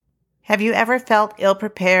Have you ever felt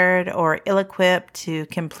ill-prepared or ill-equipped to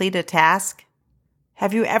complete a task?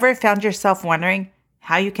 Have you ever found yourself wondering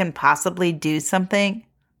how you can possibly do something?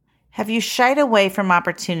 Have you shied away from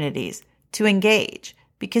opportunities to engage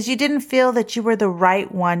because you didn't feel that you were the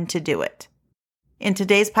right one to do it? In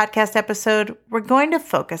today's podcast episode, we're going to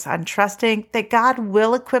focus on trusting that God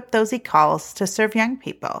will equip those He calls to serve young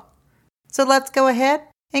people. So let's go ahead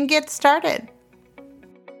and get started.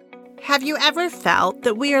 Have you ever felt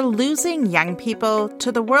that we are losing young people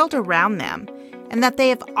to the world around them and that they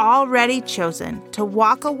have already chosen to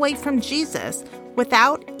walk away from Jesus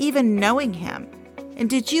without even knowing Him? And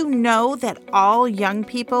did you know that all young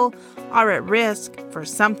people are at risk for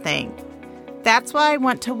something? That's why I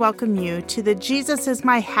want to welcome you to the Jesus is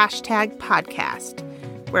My Hashtag podcast,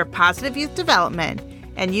 where positive youth development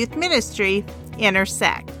and youth ministry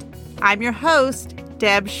intersect. I'm your host,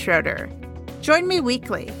 Deb Schroeder. Join me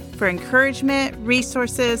weekly for encouragement,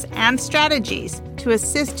 resources, and strategies to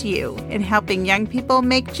assist you in helping young people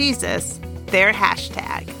make Jesus their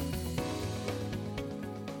hashtag.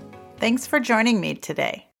 Thanks for joining me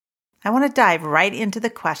today. I want to dive right into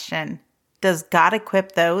the question, does God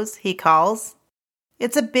equip those He calls?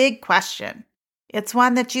 It's a big question. It's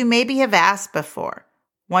one that you maybe have asked before,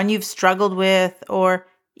 one you've struggled with, or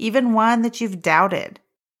even one that you've doubted.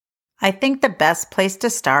 I think the best place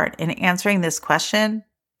to start in answering this question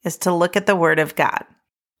is to look at the Word of God.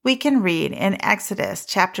 We can read in Exodus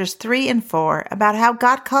chapters 3 and 4 about how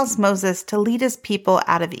God calls Moses to lead His people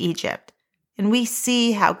out of Egypt, and we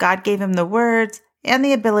see how God gave him the words and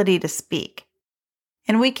the ability to speak.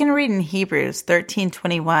 And we can read in Hebrews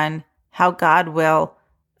 13:21 how God will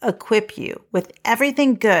equip you with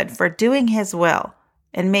everything good for doing His will,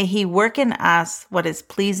 and may He work in us what is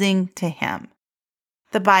pleasing to Him.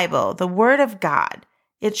 The Bible, the Word of God,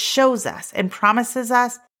 it shows us and promises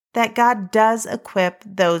us that God does equip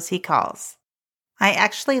those He calls. I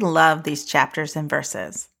actually love these chapters and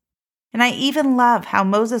verses. And I even love how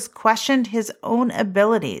Moses questioned his own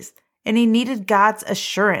abilities and he needed God's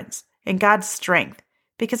assurance and God's strength,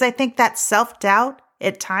 because I think that self-doubt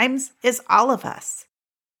at times is all of us.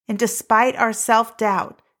 And despite our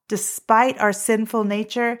self-doubt, despite our sinful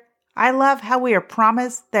nature, I love how we are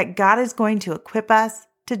promised that God is going to equip us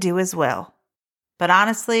to do His will. But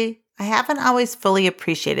honestly, I haven't always fully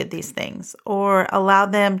appreciated these things or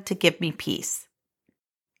allowed them to give me peace.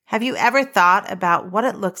 Have you ever thought about what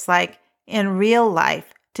it looks like in real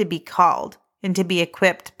life to be called and to be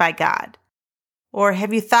equipped by God? Or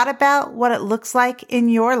have you thought about what it looks like in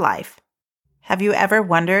your life? Have you ever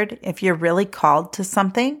wondered if you're really called to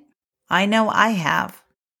something? I know I have.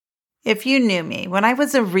 If you knew me when I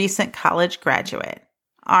was a recent college graduate,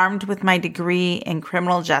 armed with my degree in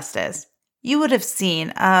criminal justice, you would have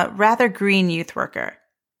seen a rather green youth worker.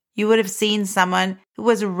 You would have seen someone who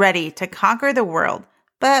was ready to conquer the world,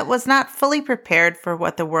 but was not fully prepared for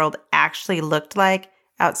what the world actually looked like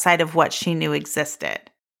outside of what she knew existed.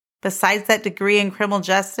 Besides that degree in criminal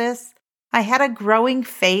justice, I had a growing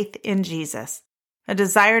faith in Jesus, a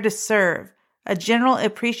desire to serve, a general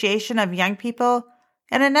appreciation of young people,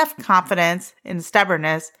 and enough confidence and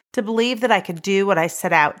stubbornness to believe that I could do what I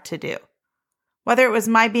set out to do. Whether it was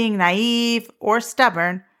my being naive or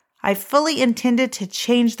stubborn, I fully intended to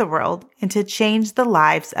change the world and to change the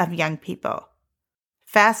lives of young people.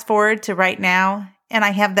 Fast forward to right now, and I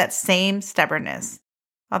have that same stubbornness,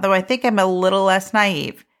 although I think I'm a little less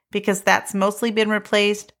naive because that's mostly been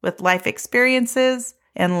replaced with life experiences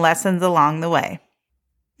and lessons along the way.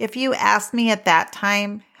 If you asked me at that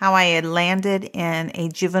time how I had landed in a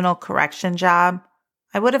juvenile correction job,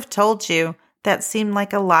 I would have told you that seemed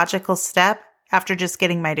like a logical step after just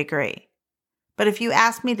getting my degree. But if you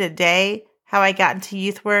ask me today how I got into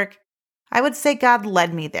youth work, I would say God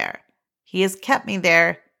led me there. He has kept me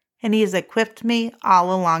there, and He has equipped me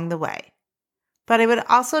all along the way. But I would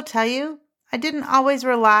also tell you I didn't always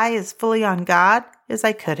rely as fully on God as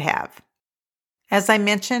I could have. As I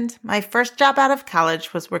mentioned, my first job out of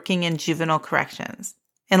college was working in juvenile corrections.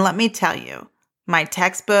 And let me tell you, my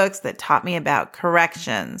textbooks that taught me about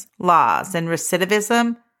corrections, laws, and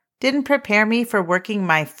recidivism didn't prepare me for working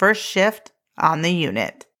my first shift on the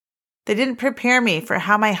unit. They didn't prepare me for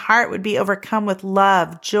how my heart would be overcome with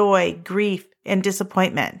love, joy, grief, and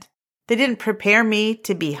disappointment. They didn't prepare me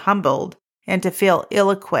to be humbled and to feel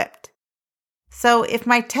ill-equipped. So if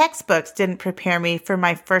my textbooks didn't prepare me for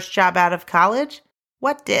my first job out of college,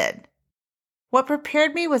 what did? What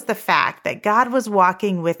prepared me was the fact that God was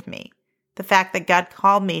walking with me, the fact that God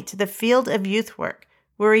called me to the field of youth work,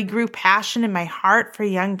 where He grew passion in my heart for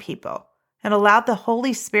young people and allowed the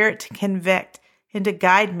Holy Spirit to convict and to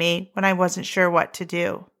guide me when I wasn't sure what to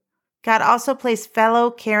do. God also placed fellow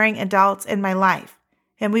caring adults in my life,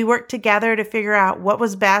 and we worked together to figure out what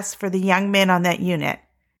was best for the young men on that unit.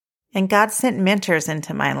 And God sent mentors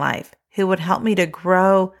into my life who would help me to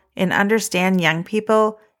grow and understand young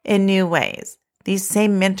people in new ways. These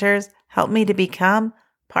same mentors helped me to become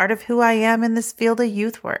part of who I am in this field of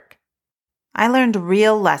youth work. I learned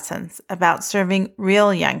real lessons about serving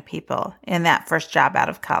real young people in that first job out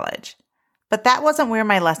of college. But that wasn't where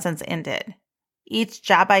my lessons ended. Each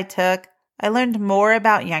job I took, I learned more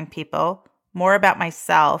about young people, more about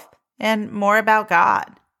myself, and more about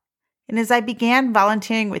God. And as I began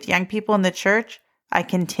volunteering with young people in the church, I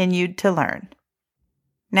continued to learn.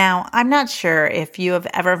 Now, I'm not sure if you have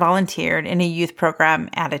ever volunteered in a youth program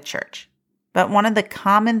at a church, but one of the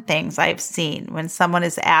common things I've seen when someone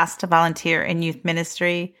is asked to volunteer in youth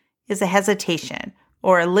ministry is a hesitation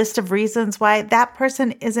or a list of reasons why that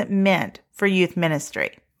person isn't meant for youth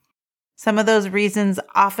ministry. Some of those reasons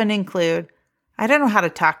often include, I don't know how to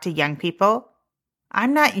talk to young people.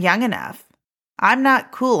 I'm not young enough. I'm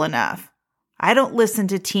not cool enough. I don't listen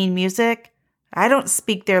to teen music. I don't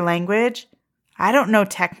speak their language. I don't know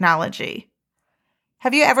technology.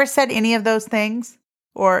 Have you ever said any of those things?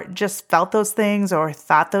 Or just felt those things or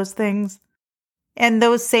thought those things? And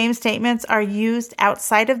those same statements are used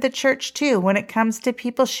outside of the church too when it comes to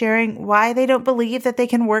people sharing why they don't believe that they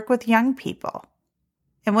can work with young people.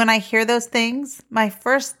 And when I hear those things, my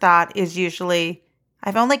first thought is usually,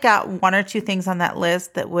 I've only got one or two things on that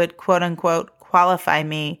list that would quote unquote qualify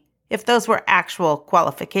me if those were actual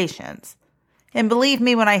qualifications. And believe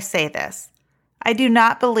me when I say this, I do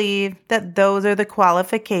not believe that those are the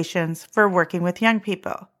qualifications for working with young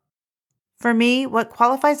people. For me, what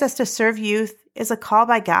qualifies us to serve youth is a call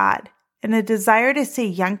by God and a desire to see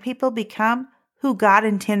young people become who God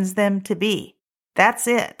intends them to be. That's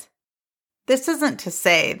it. This isn't to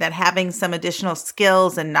say that having some additional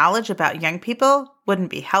skills and knowledge about young people wouldn't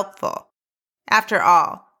be helpful. After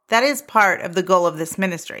all, that is part of the goal of this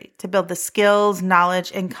ministry, to build the skills,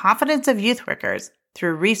 knowledge, and confidence of youth workers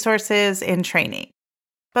through resources and training.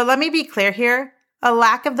 But let me be clear here, a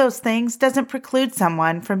lack of those things doesn't preclude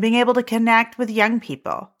someone from being able to connect with young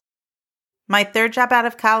people. My third job out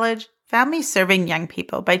of college found me serving young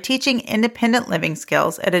people by teaching independent living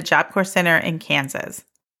skills at a Job Corps center in Kansas.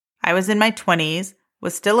 I was in my 20s,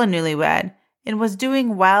 was still a newlywed, and was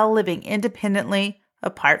doing well living independently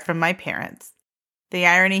apart from my parents. The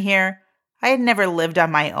irony here, I had never lived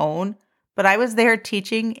on my own, but I was there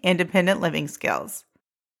teaching independent living skills.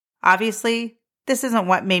 Obviously, this isn't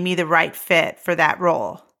what made me the right fit for that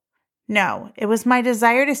role. No, it was my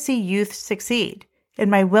desire to see youth succeed and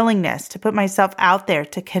my willingness to put myself out there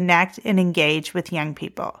to connect and engage with young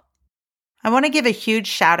people. I want to give a huge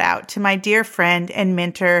shout out to my dear friend and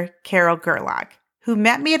mentor, Carol Gerlach, who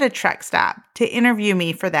met me at a truck stop to interview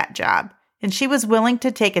me for that job, and she was willing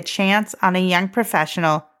to take a chance on a young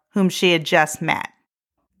professional whom she had just met.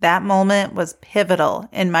 That moment was pivotal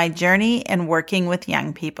in my journey and working with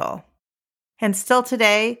young people. And still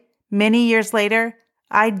today, many years later,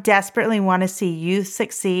 I desperately want to see youth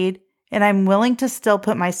succeed, and I'm willing to still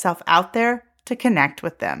put myself out there to connect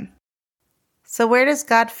with them. So where does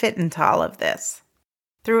God fit into all of this?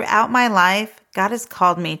 Throughout my life, God has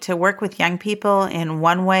called me to work with young people in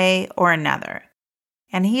one way or another.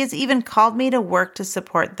 And He has even called me to work to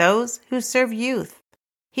support those who serve youth.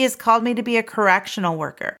 He has called me to be a correctional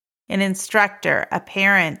worker, an instructor, a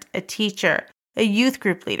parent, a teacher, a youth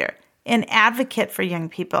group leader, an advocate for young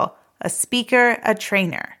people, a speaker, a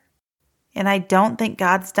trainer. And I don't think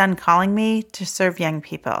God's done calling me to serve young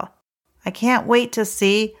people. I can't wait to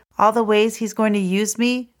see all the ways He's going to use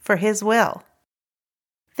me for His will.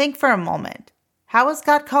 Think for a moment. How has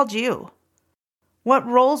God called you? What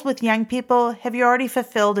roles with young people have you already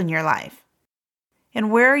fulfilled in your life?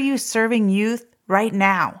 And where are you serving youth right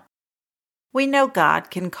now? We know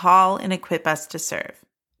God can call and equip us to serve,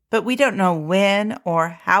 but we don't know when or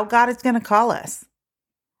how God is going to call us.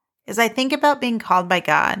 As I think about being called by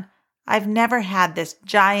God, I've never had this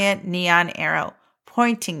giant neon arrow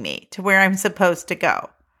pointing me to where I'm supposed to go.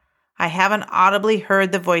 I haven't audibly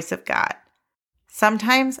heard the voice of God.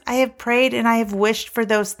 Sometimes I have prayed and I have wished for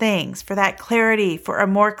those things, for that clarity, for a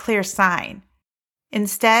more clear sign.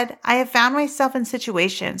 Instead, I have found myself in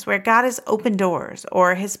situations where God has opened doors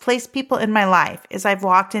or has placed people in my life as I've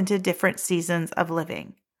walked into different seasons of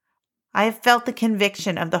living. I have felt the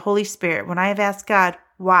conviction of the Holy Spirit when I have asked God,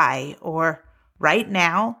 why, or right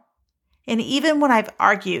now. And even when I've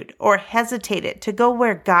argued or hesitated to go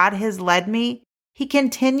where God has led me, He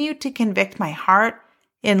continued to convict my heart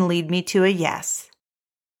and lead me to a yes.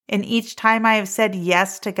 And each time I have said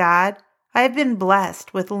yes to God, I have been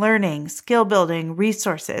blessed with learning, skill building,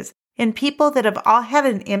 resources, in people that have all had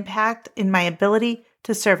an impact in my ability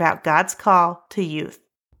to serve out God's call to youth.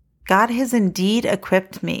 God has indeed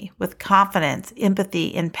equipped me with confidence,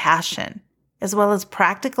 empathy, and passion, as well as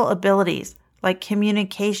practical abilities like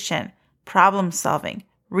communication, problem solving,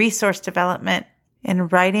 resource development,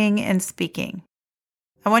 and writing and speaking.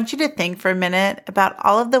 I want you to think for a minute about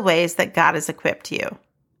all of the ways that God has equipped you.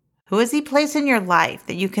 Who has He placed in your life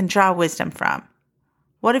that you can draw wisdom from?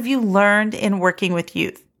 What have you learned in working with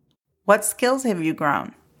youth? What skills have you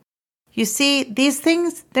grown? You see, these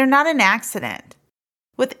things, they're not an accident.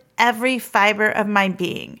 With every fiber of my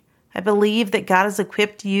being, I believe that God has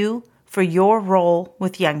equipped you for your role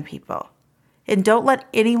with young people. And don't let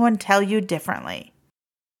anyone tell you differently.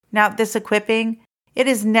 Now, this equipping, it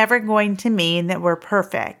is never going to mean that we're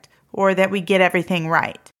perfect or that we get everything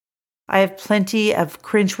right. I have plenty of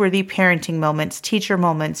cringeworthy parenting moments, teacher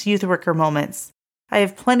moments, youth worker moments. I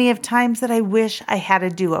have plenty of times that I wish I had a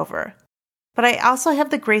do-over. But I also have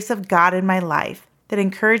the grace of God in my life that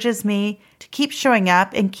encourages me to keep showing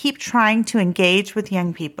up and keep trying to engage with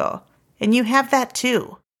young people. And you have that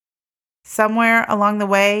too. Somewhere along the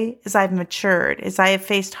way, as I've matured, as I have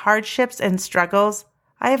faced hardships and struggles,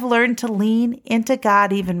 I have learned to lean into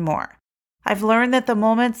God even more. I've learned that the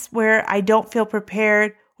moments where I don't feel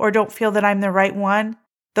prepared or don't feel that I'm the right one,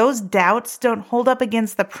 those doubts don't hold up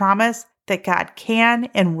against the promise that God can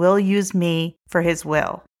and will use me for His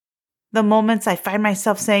will. The moments I find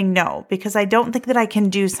myself saying no because I don't think that I can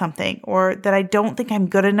do something or that I don't think I'm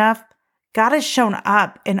good enough, God has shown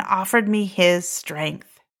up and offered me His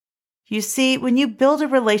strength. You see, when you build a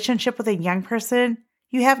relationship with a young person,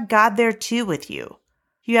 you have God there too with you.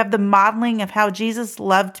 You have the modeling of how Jesus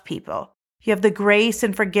loved people. You have the grace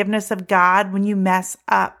and forgiveness of God when you mess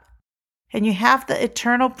up. And you have the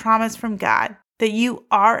eternal promise from God that you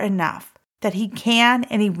are enough, that He can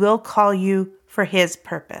and He will call you for His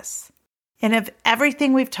purpose. And of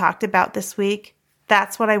everything we've talked about this week,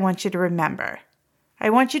 that's what I want you to remember. I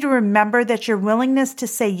want you to remember that your willingness to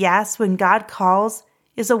say yes when God calls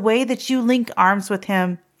is a way that you link arms with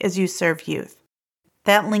Him as you serve youth.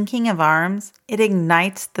 That linking of arms, it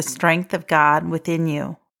ignites the strength of God within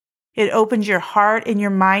you. It opens your heart and your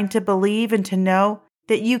mind to believe and to know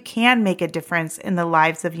that you can make a difference in the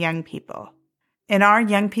lives of young people. And our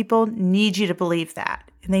young people need you to believe that,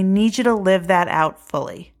 and they need you to live that out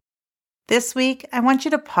fully. This week, I want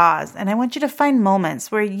you to pause and I want you to find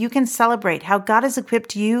moments where you can celebrate how God has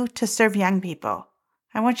equipped you to serve young people.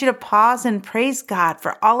 I want you to pause and praise God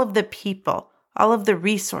for all of the people, all of the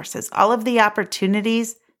resources, all of the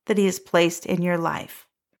opportunities that He has placed in your life.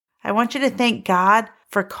 I want you to thank God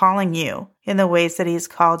for calling you in the ways that He has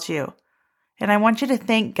called you. And I want you to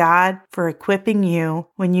thank God for equipping you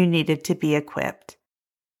when you needed to be equipped.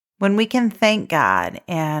 When we can thank God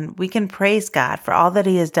and we can praise God for all that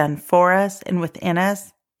He has done for us and within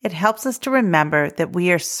us, it helps us to remember that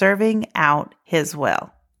we are serving out His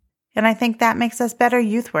will. And I think that makes us better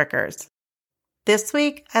youth workers. This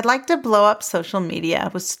week, I'd like to blow up social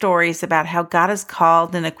media with stories about how God has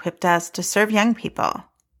called and equipped us to serve young people.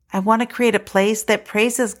 I want to create a place that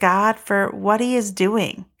praises God for what He is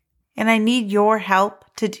doing. And I need your help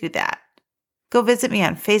to do that. Go visit me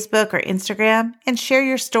on Facebook or Instagram and share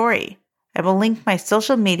your story. I will link my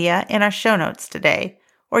social media in our show notes today,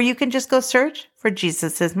 or you can just go search for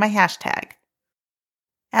Jesus is my hashtag.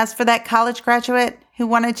 As for that college graduate who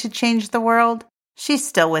wanted to change the world, she's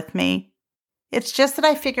still with me. It's just that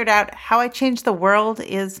I figured out how I change the world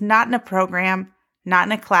is not in a program, not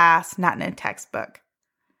in a class, not in a textbook.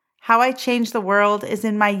 How I change the world is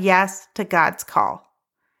in my yes to God's call.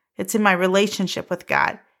 It's in my relationship with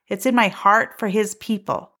God. It's in my heart for His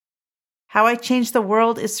people. How I change the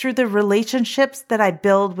world is through the relationships that I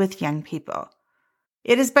build with young people.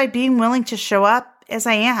 It is by being willing to show up as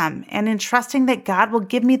I am and in trusting that God will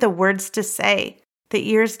give me the words to say, the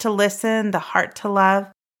ears to listen, the heart to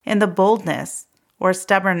love, and the boldness, or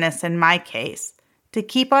stubbornness in my case, to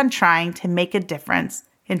keep on trying to make a difference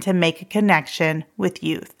and to make a connection with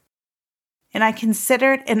youth. And I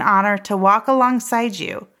consider it an honor to walk alongside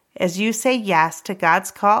you as you say yes to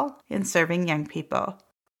God's call in serving young people.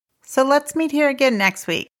 So let's meet here again next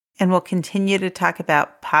week, and we'll continue to talk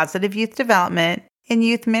about positive youth development and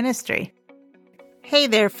youth ministry. Hey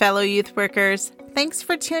there, fellow youth workers. Thanks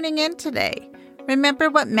for tuning in today. Remember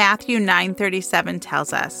what Matthew 9:37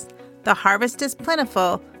 tells us. The harvest is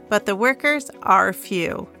plentiful, but the workers are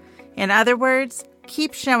few. In other words,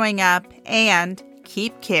 keep showing up and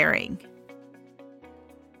keep caring.